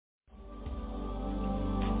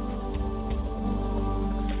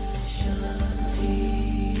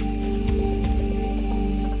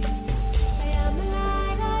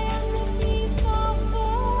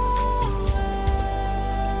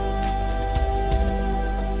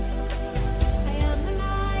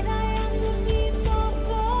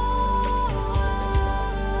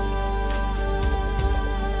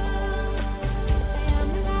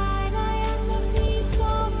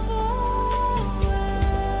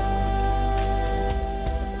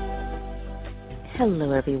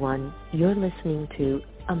Hello, everyone. You're listening to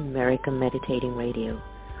America Meditating Radio.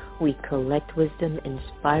 We collect wisdom,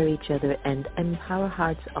 inspire each other, and empower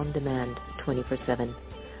hearts on demand 24/7.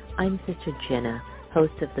 I'm Sister Jenna,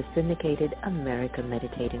 host of the syndicated America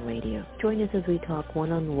Meditating Radio. Join us as we talk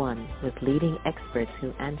one-on-one with leading experts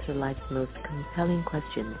who answer life's most compelling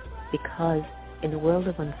questions. Because in a world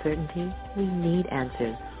of uncertainty, we need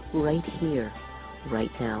answers right here,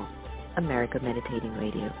 right now. America Meditating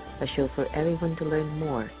Radio, a show for everyone to learn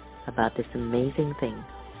more about this amazing thing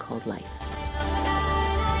called life.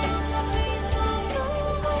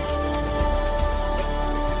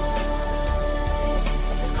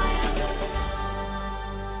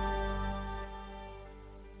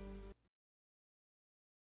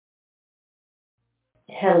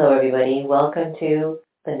 Hello, everybody. Welcome to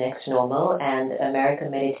The Next Normal and America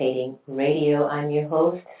Meditating Radio. I'm your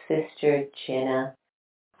host, Sister Jenna.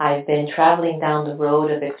 I've been traveling down the road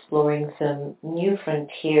of exploring some new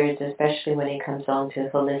frontiers, especially when it comes on to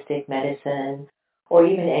holistic medicine or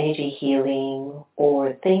even energy healing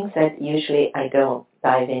or things that usually I don't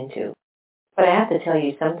dive into. But I have to tell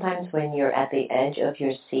you, sometimes when you're at the edge of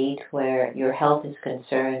your seat where your health is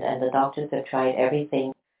concerned and the doctors have tried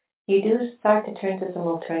everything, you do start to turn to some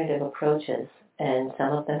alternative approaches. And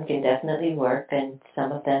some of them can definitely work, and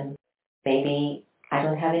some of them maybe I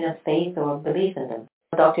don't have enough faith or belief in them.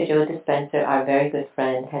 Dr. Joe Dispenza, our very good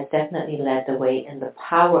friend, has definitely led the way in the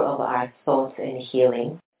power of our thoughts in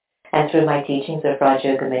healing. And through my teachings of Raj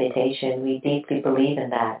Yoga meditation, we deeply believe in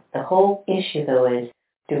that. The whole issue, though, is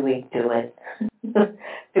do we do it?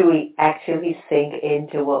 Do we actually sink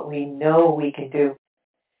into what we know we can do?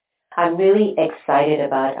 I'm really excited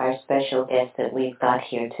about our special guest that we've got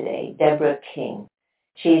here today, Deborah King.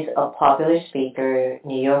 She's a popular speaker,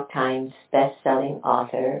 New York Times best-selling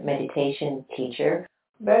author, meditation teacher,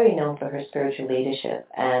 very known for her spiritual leadership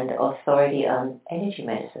and authority on energy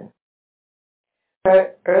medicine.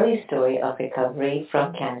 Her early story of recovery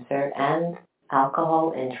from cancer and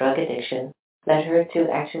alcohol and drug addiction led her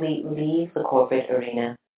to actually leave the corporate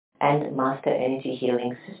arena and master energy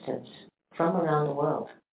healing systems from around the world.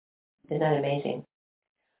 Isn't that amazing?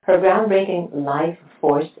 Her groundbreaking life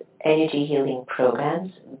force energy healing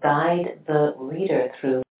programs guide the reader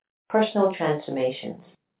through personal transformations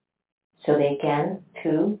so they can,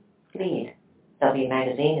 too, lead. W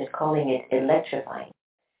Magazine is calling it electrifying.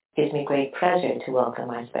 It gives me great pleasure to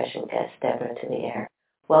welcome our special guest, Deborah, to the air.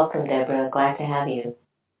 Welcome, Deborah. Glad to have you.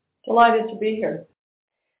 Delighted to be here.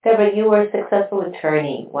 Deborah, you were a successful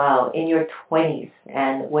attorney, in your 20s.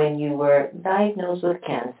 And when you were diagnosed with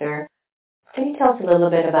cancer, can you tell us a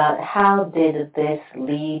little bit about how did this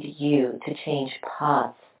lead you to change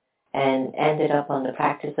paths and ended up on the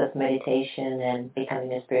practice of meditation and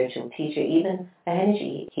becoming a spiritual teacher, even an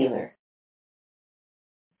energy healer?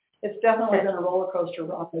 It's definitely been a roller coaster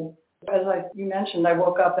ride. As you mentioned, I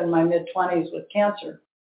woke up in my mid-20s with cancer.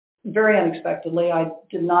 Very unexpectedly. I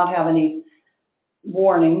did not have any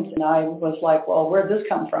warnings, and I was like, well, where did this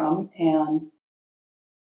come from? And,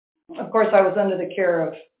 of course, I was under the care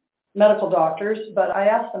of medical doctors, but I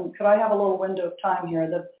asked them, could I have a little window of time here?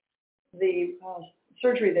 The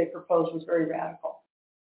surgery they proposed was very radical.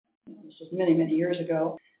 This was many, many years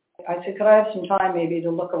ago. I said, could I have some time maybe to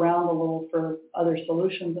look around a little for other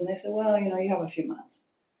solutions? And they said, well, you have a few months.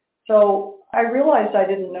 So I realized I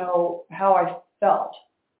didn't know how I felt.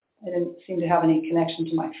 I didn't seem to have any connection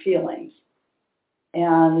to my feelings.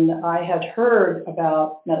 And I had heard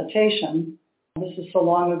about meditation. This is so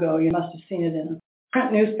long ago, you must have seen it in a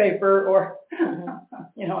print newspaper or, in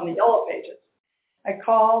the yellow pages. I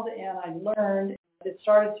called and I learned. It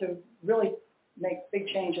started to really make big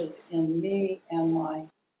changes in me and my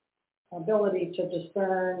ability to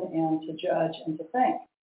discern and to judge and to think.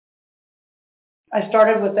 I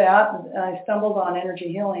started with that, and I stumbled on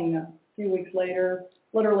energy healing a few weeks later,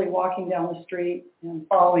 literally walking down the street and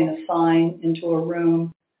following a sign into a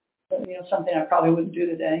room, something I probably wouldn't do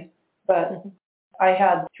today. But I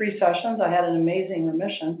had 3 sessions. I had an amazing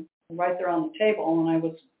remission right there on the table, and I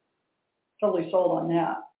was totally sold on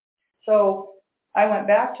that. So I went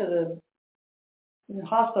back to the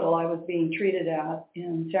hospital I was being treated at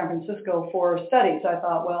in San Francisco for studies. I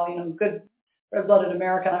thought, well, good red-blooded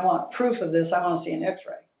American, I want proof of this. I want to see an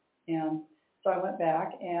X-ray. And so I went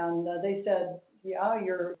back, and they said, yeah,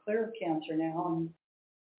 you're clear of cancer now,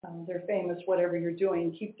 and they're famous, whatever you're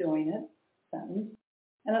doing, keep doing it. Sentence.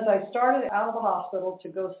 And as I started out of the hospital to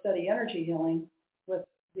go study energy healing with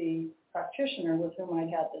the practitioner with whom I'd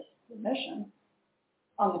had this remission,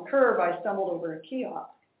 on the curb, I stumbled over a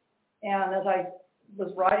kiosk. And as I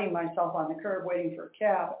was riding myself on the curb waiting for a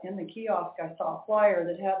cab, in the kiosk I saw a flyer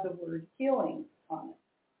that had the word healing on it.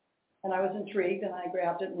 And I was intrigued, and I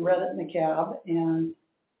grabbed it and read it in the cab. And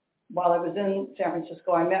while I was in San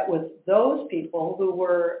Francisco, I met with those people who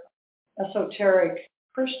were esoteric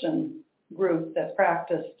Christian group that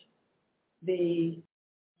practiced the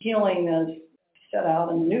healing as set out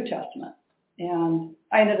in the New Testament. And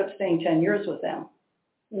I ended up staying 10 years with them,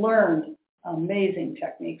 learned amazing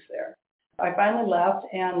techniques there. I finally left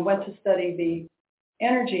and went to study the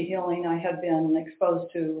energy healing I had been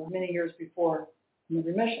exposed to many years before in the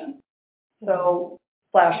remission. So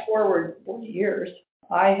flash forward 40 years,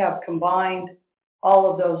 I have combined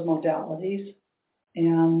all of those modalities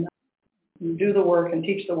and do the work and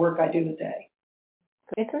teach the work I do today.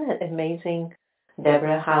 Isn't it amazing,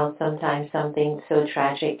 Deborah, how sometimes something so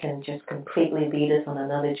tragic can just completely lead us on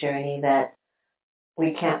another journey that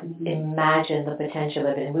we can't imagine the potential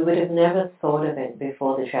of it, and we would have never thought of it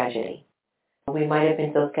before the tragedy. We might have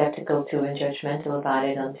been so skeptical too and judgmental about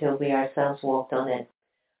it until we ourselves walked on it.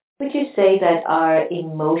 Would you say that our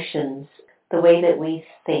emotions, the way that we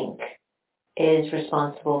think, is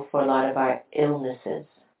responsible for a lot of our illnesses?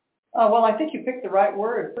 Well, I think you picked the right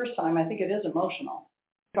word first time. I think it is emotional.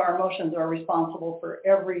 Our emotions are responsible for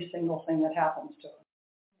every single thing that happens to us.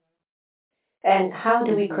 And how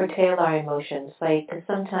do we curtail our emotions? Like,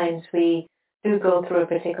 sometimes we do go through a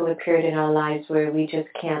particular period in our lives where we just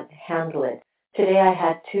can't handle it. Today I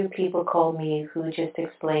had 2 people call me who just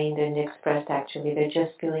explained and expressed actually they're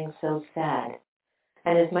just feeling so sad.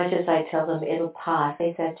 And as much as I tell them it'll pass,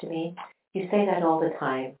 they said to me, "You say that all the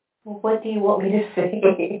time. Well, what do you want me to say?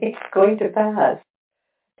 It's going to pass."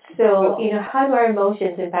 So, how do our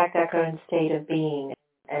emotions impact our current state of being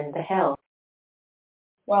and the health?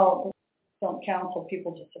 Well, don't counsel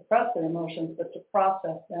people to suppress their emotions, but to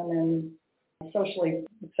process them in socially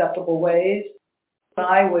acceptable ways.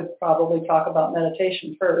 I would probably talk about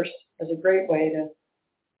meditation first as a great way to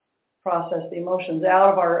process the emotions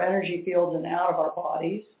out of our energy fields and out of our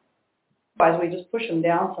bodies. Otherwise, we just push them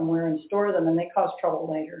down somewhere and store them, and they cause trouble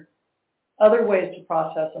later. Other ways to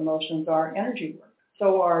process emotions are energy work.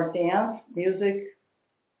 So are dance, music,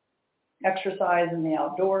 exercise in the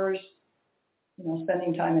outdoors,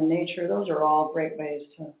 spending time in nature. Those are all great ways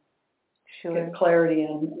to get clarity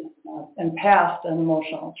and past an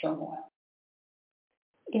emotional turmoil.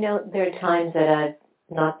 There are times that I've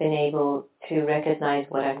not been able to recognize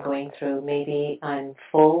what I'm going through. Maybe I'm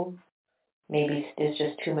full. Maybe there's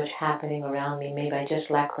just too much happening around me. Maybe I just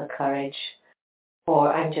lack the courage.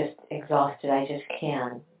 Or I'm just exhausted. I just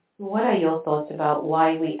can't. What are your thoughts about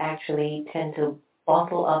why we actually tend to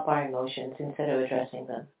bottle up our emotions instead of addressing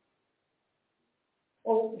them?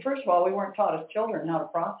 Well, first of all, we weren't taught as children how to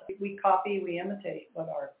process. We copy, we imitate what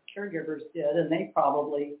our caregivers did, and they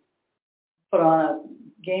probably put on a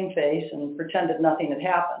game face and pretended nothing had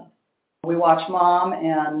happened. We watch mom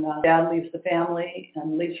and dad leaves the family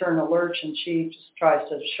and leaves her in a lurch, and she just tries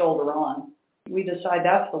to shoulder on. We decide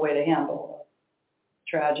that's the way to handle a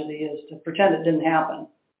tragedy, is to pretend it didn't happen.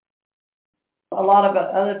 A lot of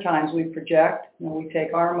other times we project, we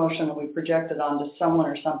take our emotion and we project it onto someone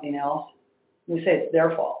or something else. We say it's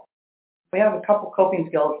their fault. We have a couple coping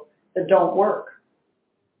skills that don't work.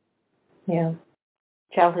 Yeah.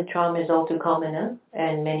 Childhood trauma is all too common,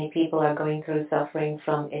 and many people are going through suffering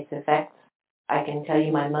from its effects. I can tell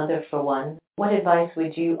you my mother, for one. What advice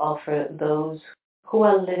would you offer those who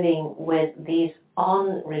are living with these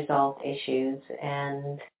unresolved issues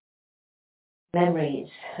and memories?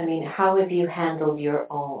 I mean, how have you handled your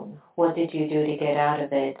own? What did you do to get out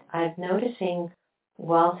of it? I'm noticing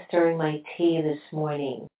while stirring my tea this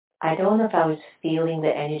morning, I don't know if I was feeling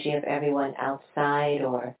the energy of everyone outside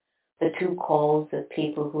or the 2 calls of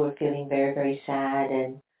people who are feeling very, very sad,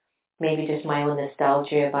 and maybe just my own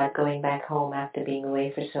nostalgia about going back home after being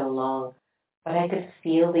away for so long. But I could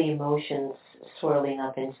feel the emotions swirling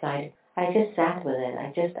up inside. I just sat with it.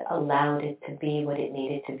 I just allowed it to be what it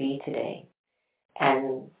needed to be today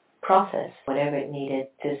and process whatever it needed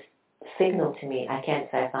to signal to me. I can't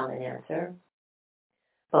say I found an answer.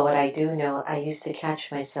 But what I do know, I used to catch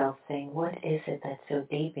myself saying, what is it that's so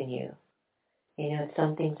deep in you? It's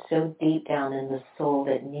something so deep down in the soul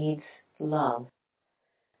that needs love.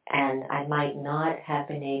 And I might not have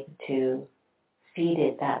been able to feed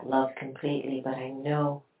it that love completely, but I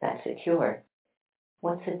know that's secure.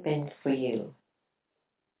 What's it been for you?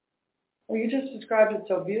 Well, you just described it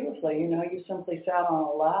so beautifully. You simply sat on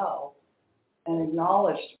allow and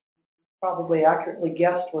acknowledged, probably accurately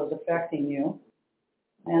guessed was affecting you,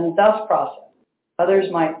 and thus process.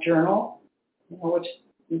 Others might journal, which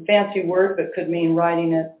is a fancy word, but could mean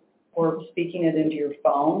writing it or speaking it into your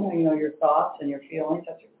phone, your thoughts and your feelings.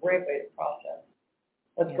 That's a great way to process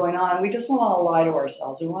what's going on. We just don't want to lie to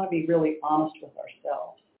ourselves. We want to be really honest with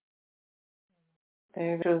ourselves.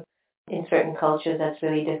 Very true. In certain cultures, that's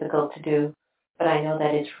really difficult to do, but I know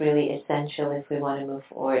that it's really essential if we want to move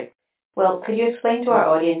forward. Well, could you explain to our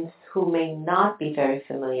audience who may not be very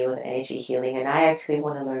familiar with energy healing, and I actually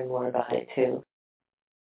want to learn more about it too.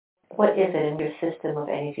 What is it and your system of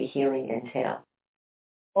energy healing entail?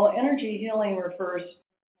 Well, energy healing refers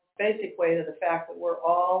basic way to the fact that we're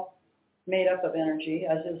all made up of energy,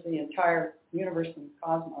 as is the entire universe and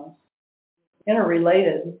cosmos,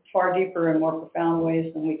 interrelated far deeper and more profound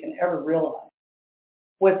ways than we can ever realize,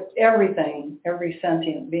 with everything, every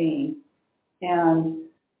sentient being. And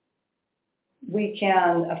we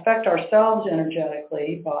can affect ourselves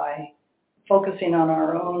energetically by focusing on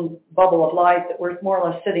our own bubble of light that we're more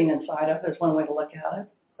or less sitting inside of. There's one way to look at it.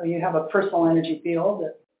 So you have a personal energy field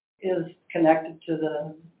that is connected to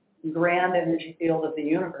the grand energy field of the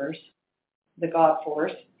universe, the God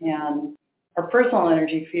force, and our personal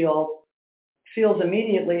energy field feels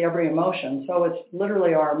immediately every emotion. So it's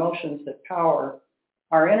literally our emotions that power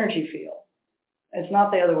our energy field. It's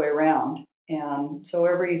not the other way around. And so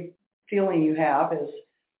every feeling you have is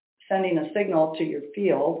sending a signal to your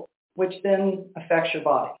field, which then affects your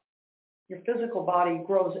body. Your physical body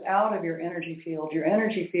grows out of your energy field. Your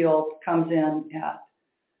energy field comes in at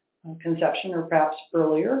conception or perhaps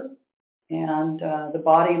earlier, and the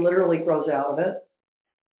body literally grows out of it.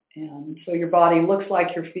 And so your body looks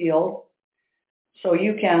like your field. So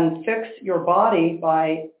you can fix your body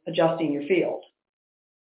by adjusting your field.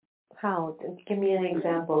 How? Give me an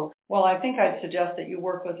example. Well, I think I'd suggest that you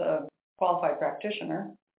work with a qualified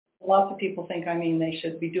practitioner. Lots of people think, they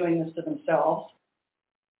should be doing this to themselves,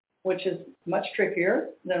 which is much trickier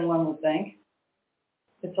than one would think.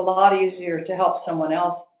 It's a lot easier to help someone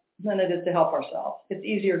else than it is to help ourselves. It's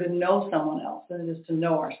easier to know someone else than it is to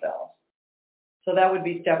know ourselves. So that would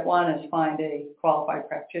be step one, is find a qualified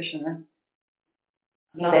practitioner.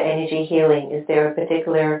 The energy healing, is there a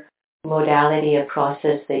particular modality, a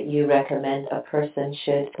process that you recommend a person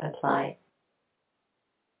should apply?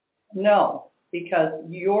 No, because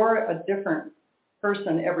you're a different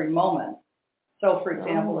person every moment. So, for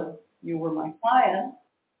example, if you were my client,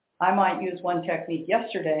 I might use one technique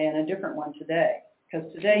yesterday and a different one today.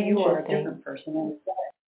 Because today you are a different person, and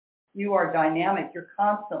you are dynamic. You're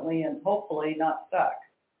constantly and hopefully not stuck.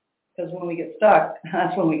 Because when we get stuck,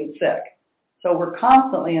 that's when we get sick. So we're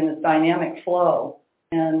constantly in this dynamic flow.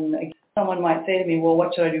 And someone might say to me, well,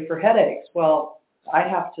 what should I do for headaches? Well, I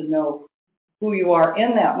have to know who you are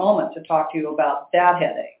in that moment to talk to you about that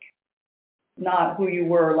headache, not who you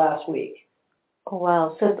were last week.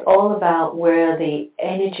 Wow, so it's all about where the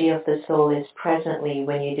energy of the soul is presently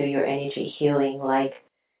when you do your energy healing. Like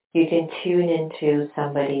you can tune into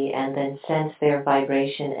somebody and then sense their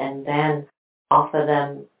vibration and then offer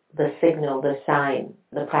them the signal, the sign,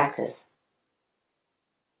 the practice.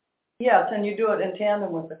 Yes, and you do it in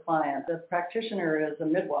tandem with the client. The practitioner is a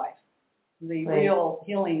midwife. The real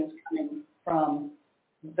healing is coming from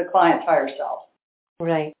the client's higher self.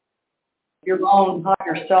 Right. Your own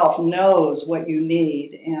higher self knows what you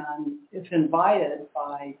need, and if invited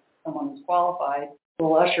by someone who's qualified,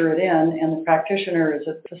 will usher it in, and the practitioner is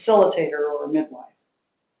a facilitator or a midwife.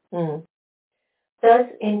 Mm. Does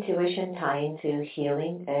intuition tie into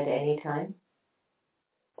healing at any time?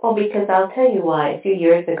 Well, because I'll tell you why. A few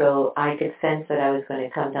years ago, I could sense that I was going to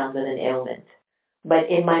come down with an ailment. But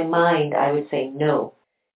in my mind, I would say no.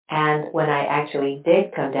 And when I actually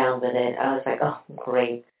did come down with it, I was like, oh,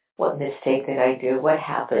 great. What mistake did I do? What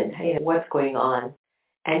happened? What's going on?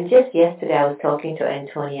 And just yesterday, I was talking to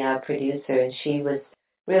Antonia, our producer, and she was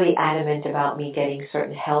really adamant about me getting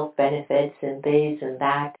certain health benefits and this and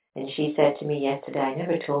that. And she said to me yesterday, I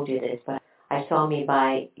never told you this, but I saw me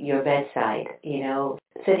by your bedside,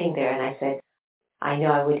 sitting there. And I said, I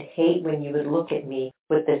know I would hate when you would look at me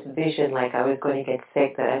with this vision like I was going to get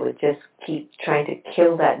sick, that I would just keep trying to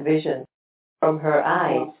kill that vision from her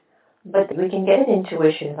eyes. But we can get an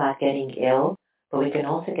intuition about getting ill, but we can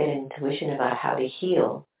also get an intuition about how to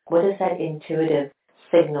heal. What is that intuitive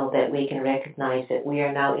signal that we can recognize that we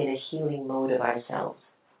are now in a healing mode of ourselves?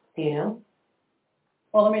 Do you know?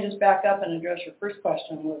 Well, let me just back up and address your first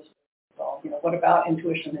question was, what about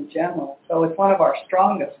intuition in general? So it's one of our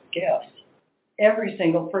strongest gifts. Every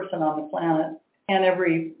single person on the planet and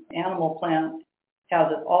every animal plant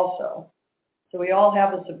has it also. So we all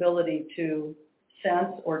have this ability to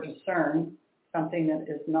sense or discern something that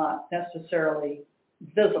is not necessarily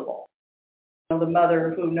visible. The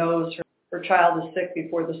mother who knows her child is sick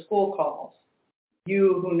before the school calls.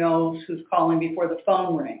 You who knows who's calling before the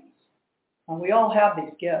phone rings. We all have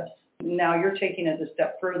these gifts. Now you're taking it a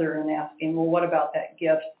step further and asking, well, what about that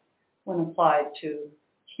gift when applied to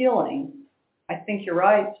healing? I think you're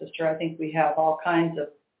right, sister. I think we have all kinds of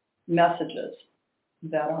messages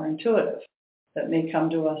that are intuitive, that may come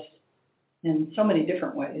to us in so many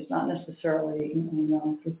different ways, not necessarily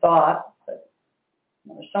through thought, but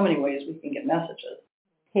there's so many ways we can get messages.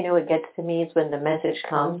 You know, what gets to me is when the message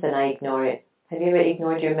comes and I ignore it. Have you ever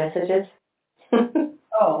ignored your messages?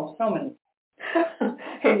 Oh, so many.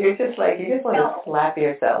 And you just want to slap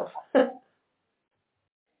yourself.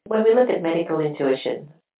 When we look at medical intuition,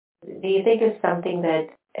 do you think it's something that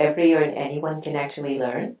every or anyone can actually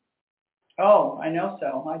learn? Oh, I know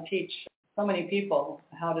so. I teach so many people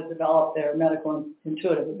how to develop their medical and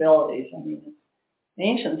intuitive abilities. I mean,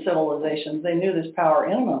 ancient civilizations, they knew this power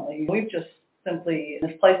intimately. We've just simply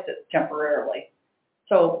misplaced it temporarily.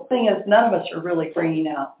 So the thing is, none of us are really bringing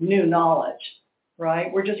out new knowledge,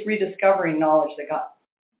 right? We're just rediscovering knowledge that got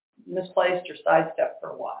misplaced or sidestepped for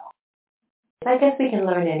a while. I guess we can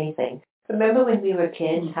learn anything. Remember when we were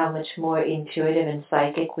kids, how much more intuitive and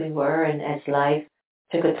psychic we were, and as life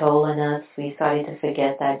took a toll on us, we started to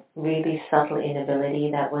forget that really subtle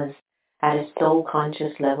inability that was at a soul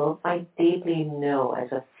conscious level. I deeply know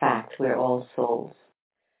as a fact we're all souls.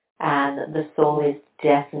 And the soul is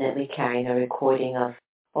definitely carrying a recording of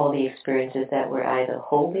all the experiences that we're either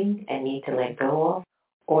holding and need to let go of,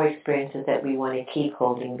 or experiences that we want to keep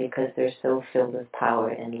holding because they're so filled with power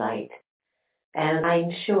and light. And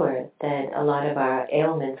I'm sure that a lot of our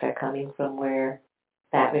ailments are coming from where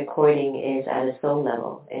that recording is at a soul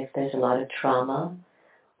level. If there's a lot of trauma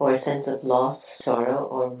or a sense of loss, sorrow,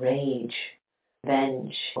 or rage,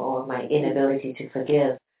 revenge, or my inability to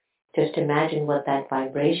forgive, just imagine what that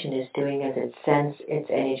vibration is doing as it sends its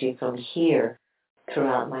energy from here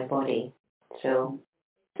throughout my body. So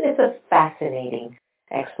it's a fascinating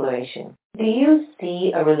exploration. Do you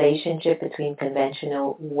see a relationship between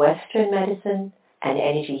conventional Western medicine and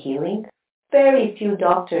energy healing? Very few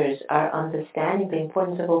doctors are understanding the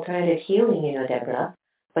importance of alternative healing, Deborah.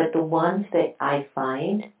 But the ones that I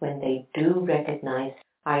find, when they do recognize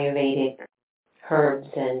Ayurvedic herbs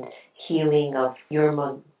and healing of your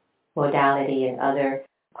modality and other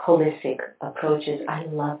holistic approaches, I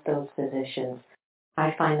love those physicians.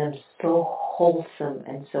 I find them so wholesome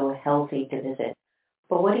and so healthy to visit.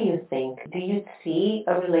 But what do you think? Do you see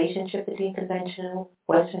a relationship between conventional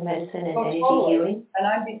Western medicine and energy healing?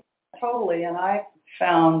 And I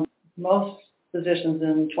found most physicians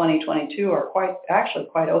in 2022 are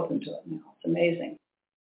quite open to it now. It's amazing.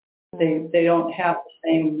 They don't have the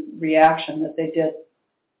same reaction that they did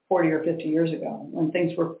 40 or 50 years ago when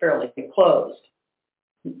things were fairly closed.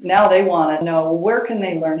 Now they want to know, where can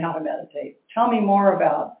they learn how to meditate? Tell me more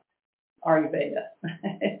about Ayurveda.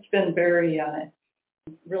 It's been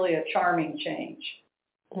really a charming change.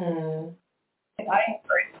 Mm. I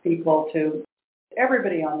encourage people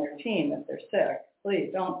everybody on their team, if they're sick, please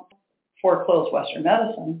don't foreclose Western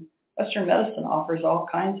medicine. Western medicine offers all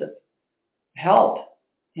kinds of help.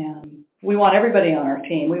 And we want everybody on our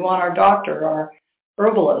team. We want our doctor, our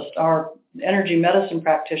herbalist, our energy medicine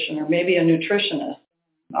practitioner, maybe a nutritionist,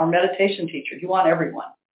 our meditation teacher. You want everyone.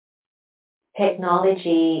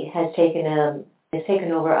 Technology has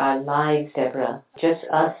taken over our lives, Deborah. Just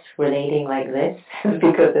us relating like this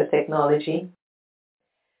because of technology.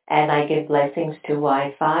 And I give blessings to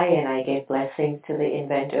Wi-Fi, and I give blessings to the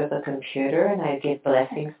inventor of the computer, and I give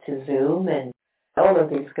blessings to Zoom and all of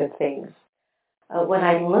these good things. When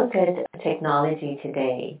I look at technology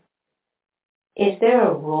today, is there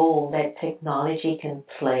a role that technology can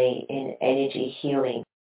play in energy healing?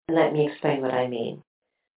 Let me explain what I mean.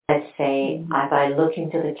 Let's say if I look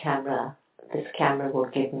into the camera, this camera will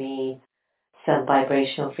give me some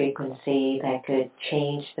vibrational frequency that could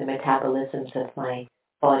change the metabolisms of my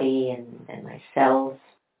body and my cells.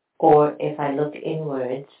 Or if I look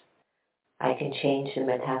inwards, I can change the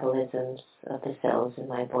metabolisms of the cells in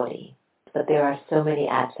my body. But there are so many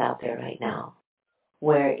apps out there right now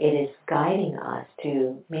where it is guiding us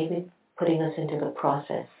to maybe putting us into the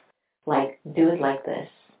process, like do it like this,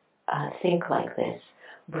 think like this,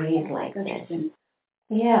 breathe like this.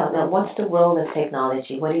 Yeah, now what's the role of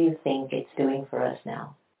technology? What do you think it's doing for us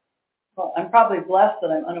now? Well, I'm probably blessed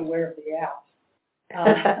that I'm unaware of the apps.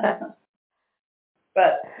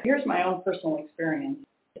 But here's my own personal experience.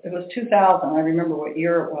 It was 2000. I remember what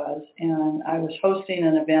year it was, and I was hosting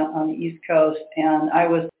an event on the East Coast, and I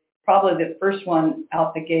was probably the first one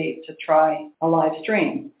out the gate to try a live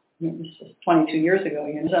stream. This was 22 years ago.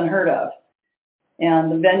 It was unheard of.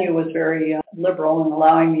 And the venue was very liberal in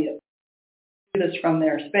allowing me to do this from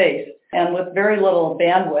their space. And with very little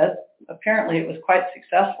bandwidth, apparently it was quite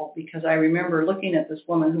successful, because I remember looking at this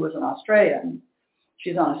woman who was in Australia, and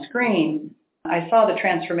she's on a screen. I saw the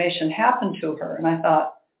transformation happen to her, and I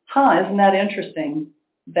thought, isn't that interesting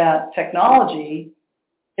that technology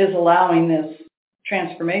is allowing this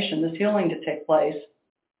transformation, this healing to take place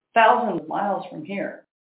thousands of miles from here.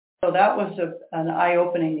 So that was an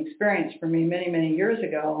eye-opening experience for me many, many years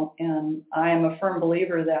ago, and I am a firm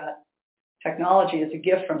believer that technology is a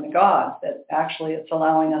gift from the gods, that actually it's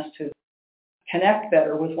allowing us to connect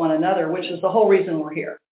better with one another, which is the whole reason we're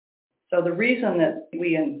here. So the reason that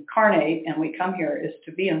we incarnate and we come here is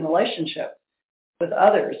to be in relationship with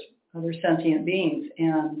others, other sentient beings,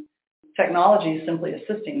 and technology is simply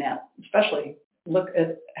assisting that, especially look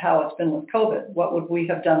at how it's been with COVID. What would we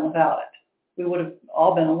have done without it? We would have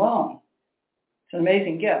all been alone. It's an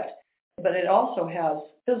amazing gift. But it also has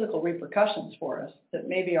physical repercussions for us that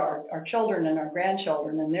maybe our children and our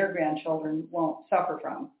grandchildren and their grandchildren won't suffer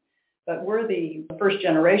from. But we're the first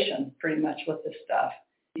generation pretty much with this stuff.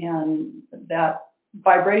 And that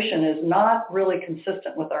vibration is not really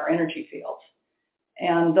consistent with our energy fields.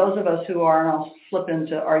 And those of us who are, and I'll slip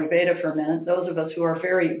into Ayurveda for a minute, those of us who are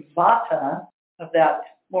very vata, of that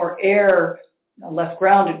more air, less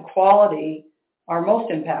grounded quality, are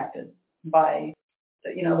most impacted by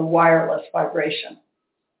the wireless vibration.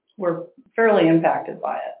 We're fairly impacted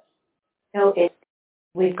by it. No,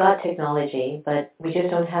 we've got technology, but we just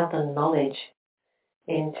don't have the knowledge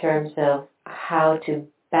in terms of how to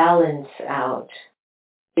balance out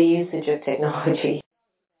the usage of technology.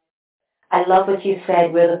 I love what you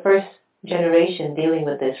said. We're the first generation dealing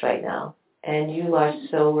with this right now. And you are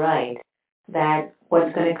so right that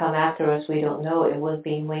what's going to come after us, we don't know. It will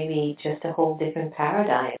be maybe just a whole different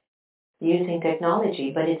paradigm using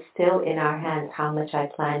technology, but it's still in our hands how much I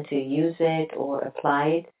plan to use it or apply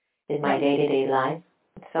it in my day-to-day life.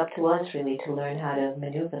 It's up to us really to learn how to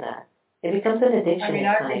maneuver that. It becomes an addiction I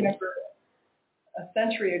at times. remember a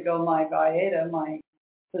century ago, my Vaeda, my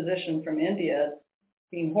physician from India,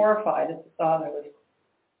 being horrified at the thought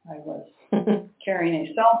I was carrying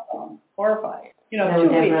a cell phone. Horrified. No, 2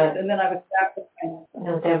 Deborah, weeks, and then I was back with my...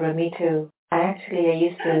 No, Deborah, me too. I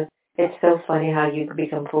used to, it's so funny how you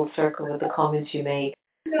become full circle with the comments you make.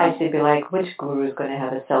 I used to be like, which guru is going to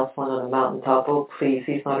have a cell phone on a mountaintop? Oh, please,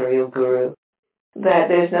 he's not a real guru. That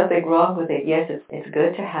there's nothing wrong with it. Yes, it's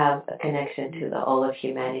good to have a connection to the all of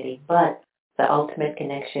humanity, but the ultimate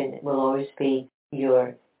connection will always be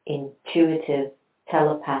your intuitive,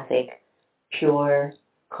 telepathic, pure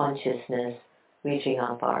consciousness reaching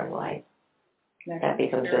out far and wide. That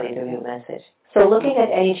becomes really the real message. So looking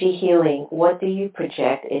at energy healing, what do you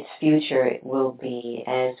project its future will be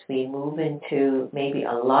as we move into maybe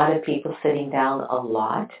a lot of people sitting down a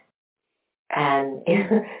lot and,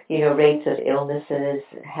 rates of illnesses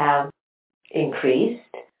have increased?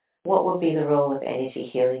 What will be the role of energy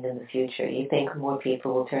healing in the future? You think more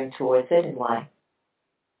people will turn towards it, and why?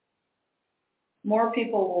 More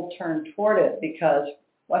people will turn toward it because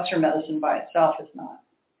Western medicine by itself is not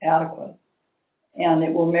adequate. And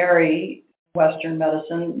it will marry Western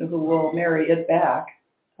medicine, who will marry it back,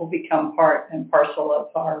 will become part and parcel of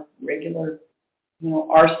our regular,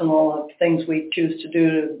 arsenal of things we choose to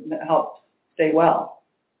do to help stay well.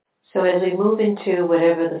 So as we move into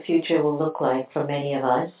whatever the future will look like for many of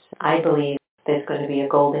us, I believe there's going to be a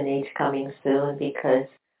golden age coming soon because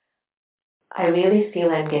I really feel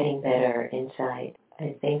I'm getting better inside.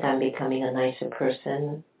 I think I'm becoming a nicer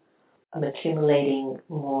person. I'm accumulating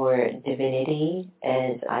more divinity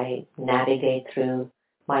as I navigate through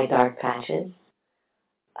my dark patches.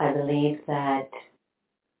 I believe that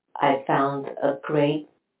I found a great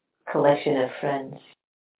collection of friends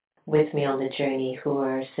with me on the journey who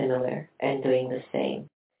are similar and doing the same.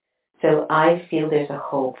 So I feel there's a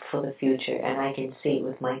hope for the future, and I can see it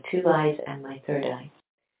with my two eyes and my third eye.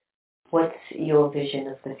 What's your vision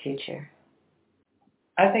of the future?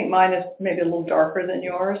 I think mine is maybe a little darker than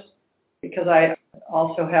yours, because I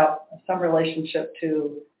also have some relationship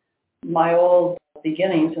to my old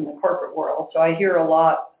beginnings in the corporate world. So I hear a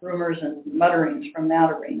lot, rumors and mutterings from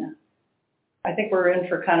that arena. I think we're in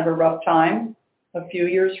for kind of a rough time a few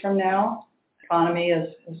years from now. The economy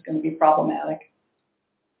is going to be problematic,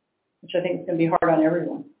 which I think is going to be hard on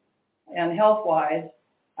everyone. And health-wise,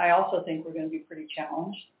 I also think we're going to be pretty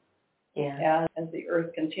challenged. Yeah. As the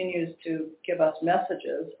earth continues to give us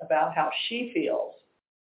messages about how she feels.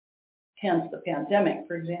 Hence, the pandemic,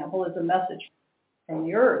 for example, is a message from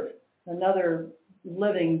the earth, another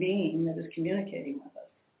living being that is communicating with us.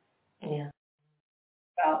 Yeah.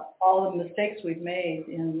 About all the mistakes we've made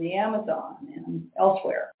in the Amazon and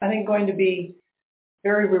elsewhere. I think going to be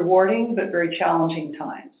very rewarding, but very challenging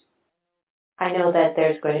times. I know that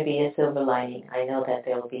there's going to be a silver lining. I know that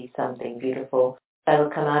there will be something beautiful that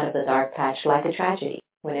will come out of the dark patch like a tragedy.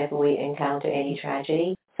 Whenever we encounter any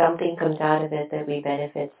tragedy, something comes out of it that we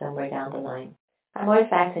benefit somewhere down the line. I'm always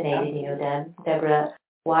fascinated, Deborah,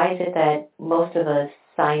 why is it that most of us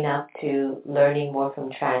sign up to learning more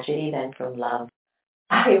from tragedy than from love?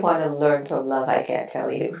 I want to learn from love, I can't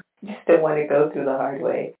tell you. Just don't want to go through the hard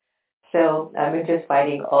way. So I'm just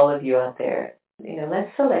fighting all of you out there.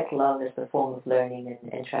 Let's select love as the form of learning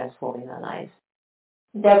and transforming our lives.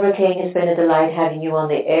 Deborah King, it's been a delight having you on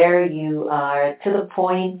the air. You are to the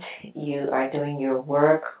point. You are doing your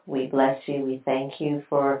work. We bless you. We thank you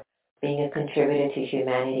for being a contributor to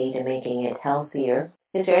humanity, to making it healthier.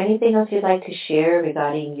 Is there anything else you'd like to share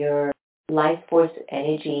regarding your Life Force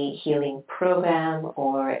Energy Healing Program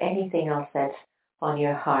or anything else that's on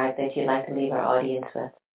your heart that you'd like to leave our audience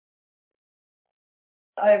with?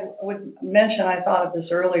 I would mention, I thought of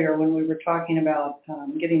this earlier when we were talking about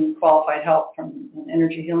getting qualified help from an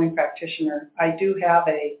energy healing practitioner. I do have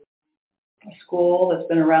a school that's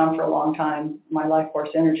been around for a long time, my Life Force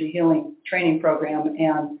Energy Healing Training Program,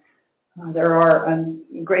 and there are a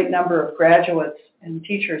great number of graduates and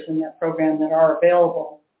teachers in that program that are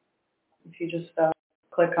available. If you just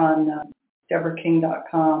click on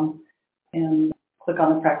deborahking.com and click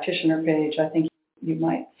on the practitioner page, I think you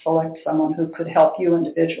might select someone who could help you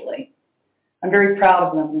individually. I'm very proud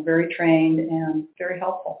of them. They're very trained and very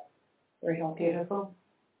helpful. Very helpful. Beautiful.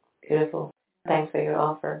 Beautiful. Thanks for your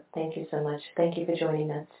offer. Thank you so much. Thank you for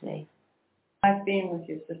joining us today. Nice being with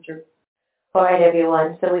you, sister. All right,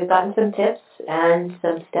 everyone. So we've gotten some tips and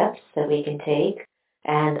some steps that we can take.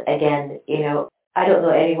 And again, I don't know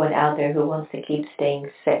anyone out there who wants to keep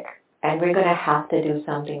staying sick. And we're going to have to do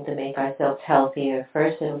something to make ourselves healthier.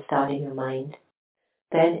 First, it'll start in your mind.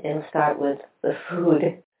 Then it'll start with the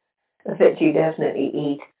food that you definitely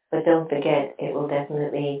eat. But don't forget, it will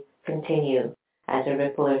definitely continue as a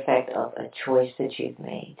ripple effect of a choice that you've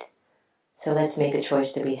made. So let's make a choice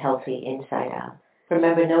to be healthy inside out.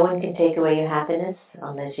 Remember, no one can take away your happiness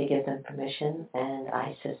unless you give them permission. And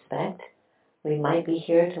I suspect we might be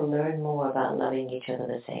here to learn more about loving each other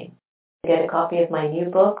the same. Get a copy of my new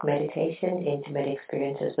book, Meditation, Intimate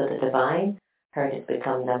Experiences with the Divine. Heard it's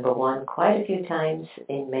become #1 quite a few times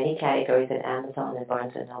in many categories at Amazon and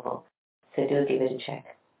Barnes & Noble. So do give it a check.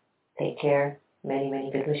 Take care. Many,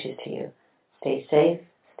 many good wishes to you. Stay safe,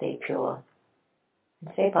 stay pure,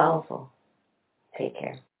 and stay powerful. Take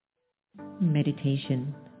care.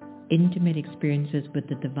 Meditation. Intimate Experiences with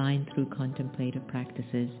the Divine through Contemplative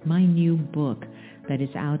Practices. My new book that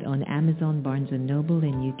is out on Amazon, Barnes & Noble,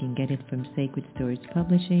 and you can get it from Sacred Stories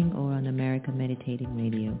Publishing or on America Meditating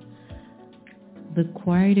Radio. The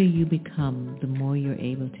quieter you become, the more you're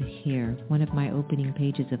able to hear. One of my opening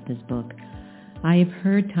pages of this book. I have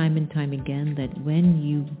heard time and time again that when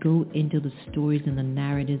you go into the stories and the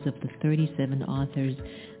narratives of the 37 authors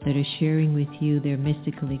that are sharing with you their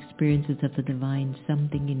mystical experiences of the divine,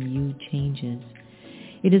 something in you changes.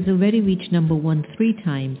 It has already reached #1 3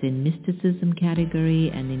 times in mysticism category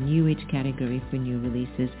and in New Age category for new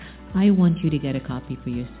releases. I want you to get a copy for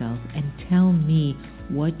yourself and tell me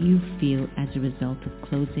what you feel as a result of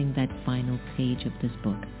closing that final page of this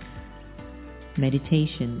book.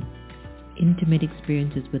 Meditation. Intimate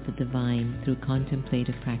Experiences with the Divine through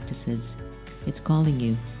Contemplative Practices. It's calling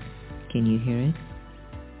you. Can you hear it?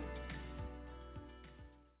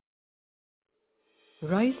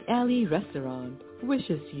 Rice Alley Restaurant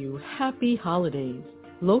wishes you happy holidays.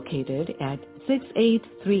 Located at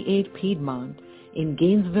 6838 Piedmont in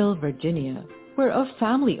Gainesville, Virginia. We're a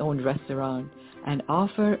family-owned restaurant and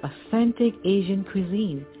offer authentic Asian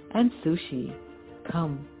cuisine and sushi.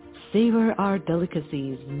 Come, savor our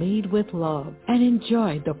delicacies made with love and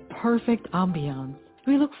enjoy the perfect ambiance.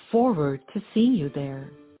 We look forward to seeing you there.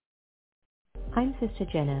 I'm Sister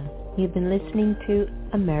Jenna. You've been listening to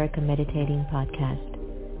America Meditating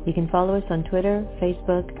Podcast. You can follow us on Twitter,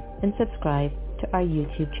 Facebook, and subscribe to our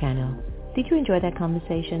YouTube channel. Did you enjoy that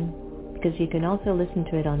conversation? Because you can also listen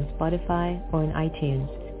to it on Spotify or on iTunes,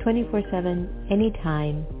 24/7,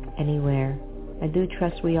 anytime, anywhere. I do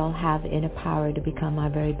trust we all have inner power to become our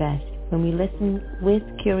very best. When we listen with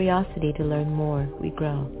curiosity to learn more, we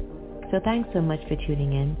grow. So thanks so much for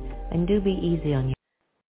tuning in, and do be easy on you.